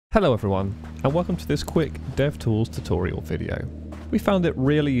Hello everyone, and welcome to this quick DevTools tutorial video. We found it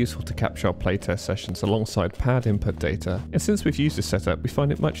really useful to capture our playtest sessions alongside pad input data, and since we've used this setup, we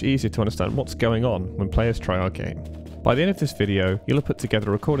find it much easier to understand what's going on when players try our game. By the end of this video, you'll have put together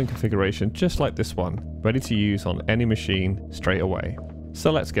a recording configuration just like this one, ready to use on any machine straight away.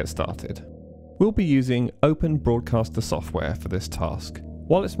 So let's get started. We'll be using Open Broadcaster software for this task.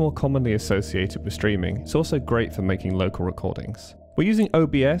 While it's more commonly associated with streaming, it's also great for making local recordings. We're using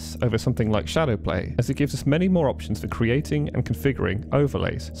OBS over something like Shadowplay, as it gives us many more options for creating and configuring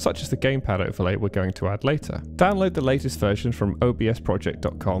overlays, such as the gamepad overlay we're going to add later. Download the latest version from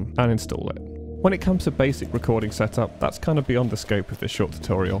obsproject.com and install it. When it comes to basic recording setup, that's kind of beyond the scope of this short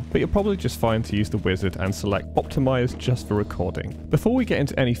tutorial, but you're probably just fine to use the wizard and select Optimize just for recording. Before we get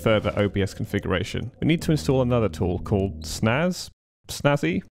into any further OBS configuration, we need to install another tool called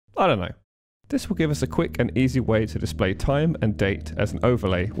Snazzy? I don't know. This will give us a quick and easy way to display time and date as an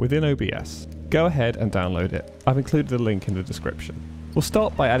overlay within OBS. Go ahead and download it. I've included a link in the description. We'll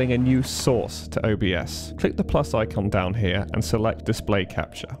start by adding a new source to OBS. Click the plus icon down here and select Display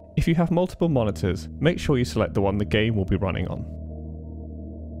Capture. If you have multiple monitors, make sure you select the one the game will be running on.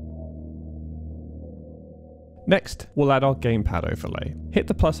 Next, we'll add our gamepad overlay. Hit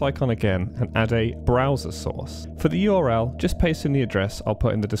the plus icon again and add a browser source. For the URL, just paste in the address I'll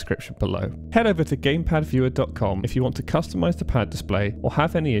put in the description below. Head over to gamepadviewer.com if you want to customize the pad display or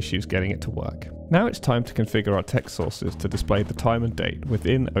have any issues getting it to work. Now it's time to configure our text sources to display the time and date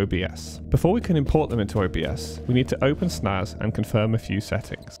within OBS. Before we can import them into OBS, we need to open Snaz and confirm a few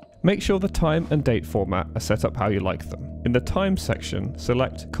settings. Make sure the time and date format are set up how you like them. In the time section,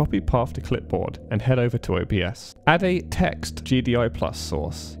 select Copy Path to Clipboard and head over to OBS. Add a text GDI plus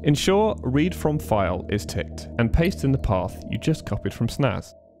source. Ensure Read From File is ticked and paste in the path you just copied from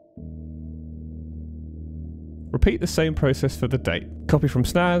Snaz. Repeat the same process for the date. Copy from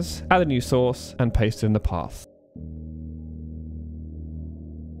Snaz, add a new source, and paste in the path.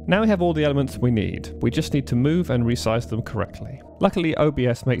 Now we have all the elements we need. We just need to move and resize them correctly. Luckily,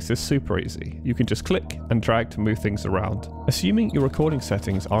 OBS makes this super easy. You can just click and drag to move things around. Assuming your recording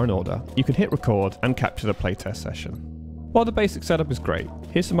settings are in order, you can hit record and capture the playtest session. While the basic setup is great,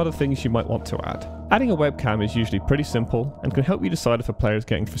 here's some other things you might want to add. Adding a webcam is usually pretty simple and can help you decide if a player is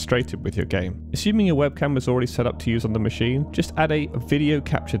getting frustrated with your game. Assuming your webcam is already set up to use on the machine, just add a video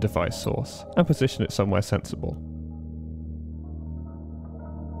capture device source and position it somewhere sensible.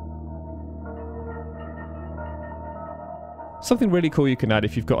 Something really cool you can add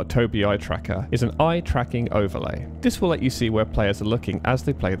if you've got a Tobii eye tracker is an eye tracking overlay. This will let you see where players are looking as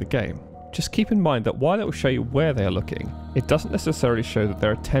they play the game. Just keep in mind that while it will show you where they are looking, it doesn't necessarily show that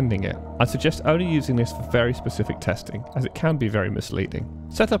they're attending it. I suggest only using this for very specific testing, as it can be very misleading.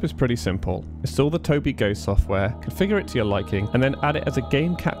 Setup is pretty simple. Install the Tobii Go software, configure it to your liking, and then add it as a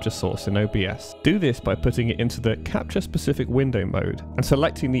game capture source in OBS. Do this by putting it into the capture specific window mode and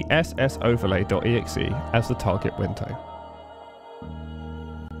selecting the ssoverlay.exe as the target window.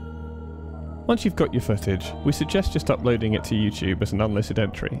 Once you've got your footage, we suggest just uploading it to YouTube as an unlisted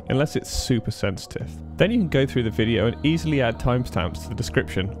entry, unless it's super sensitive. Then you can go through the video and easily add timestamps to the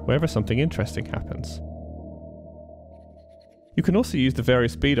description wherever something interesting happens. You can also use the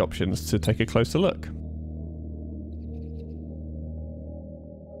various speed options to take a closer look.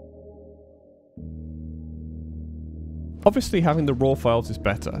 Obviously having the raw files is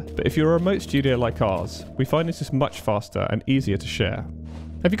better, but if you're a remote studio like ours, we find this is much faster and easier to share.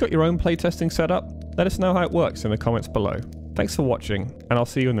 Have you got your own playtesting set up? Let us know how it works in the comments below. Thanks for watching, and I'll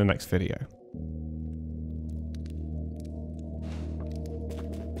see you in the next video.